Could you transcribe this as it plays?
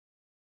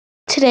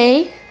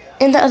today,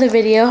 in the other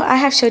video, I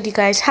have showed you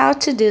guys how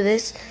to do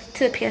this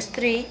to the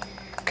PS3.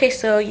 Okay,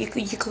 so you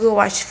could go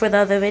watch for the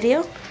other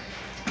video.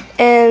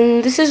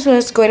 And this is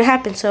what's going to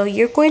happen. So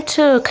you're going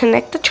to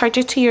connect the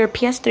charger to your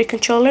PS3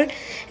 controller,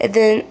 and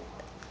then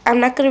I'm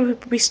not going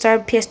to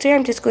restart PS3.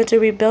 I'm just going to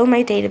rebuild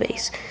my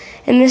database.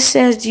 And this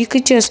says you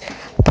could just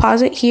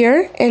pause it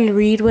here and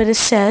read what it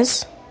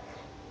says.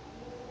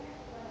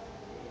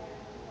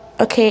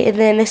 Okay, and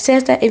then it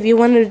says that if you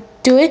want to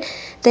do it,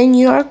 then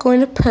you are going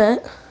to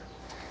put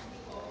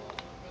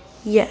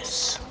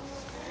yes.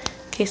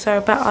 Okay, sorry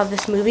about all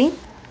this moving.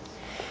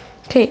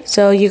 Okay,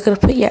 so you're going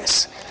to put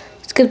yes.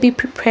 It's going to be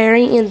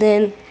preparing, and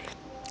then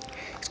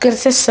it's going to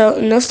say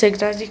so no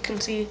signal. As you can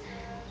see,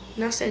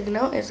 no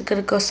signal. It's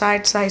going to go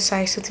side, side,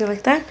 side, something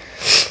like that.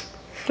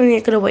 And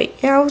you're going to wait.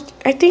 Yeah,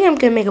 I think I'm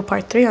going to make a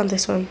part 3 on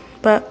this one,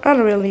 but I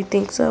don't really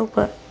think so,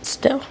 but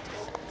still.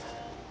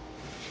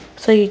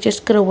 So you're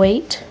just going to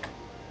wait.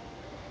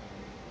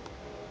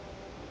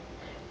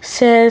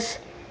 Says,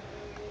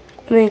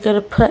 and then you're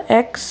going to put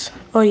X,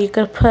 or you're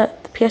going to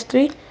put the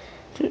PS3,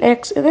 and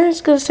X, and then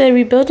it's going to say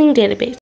rebuilding database.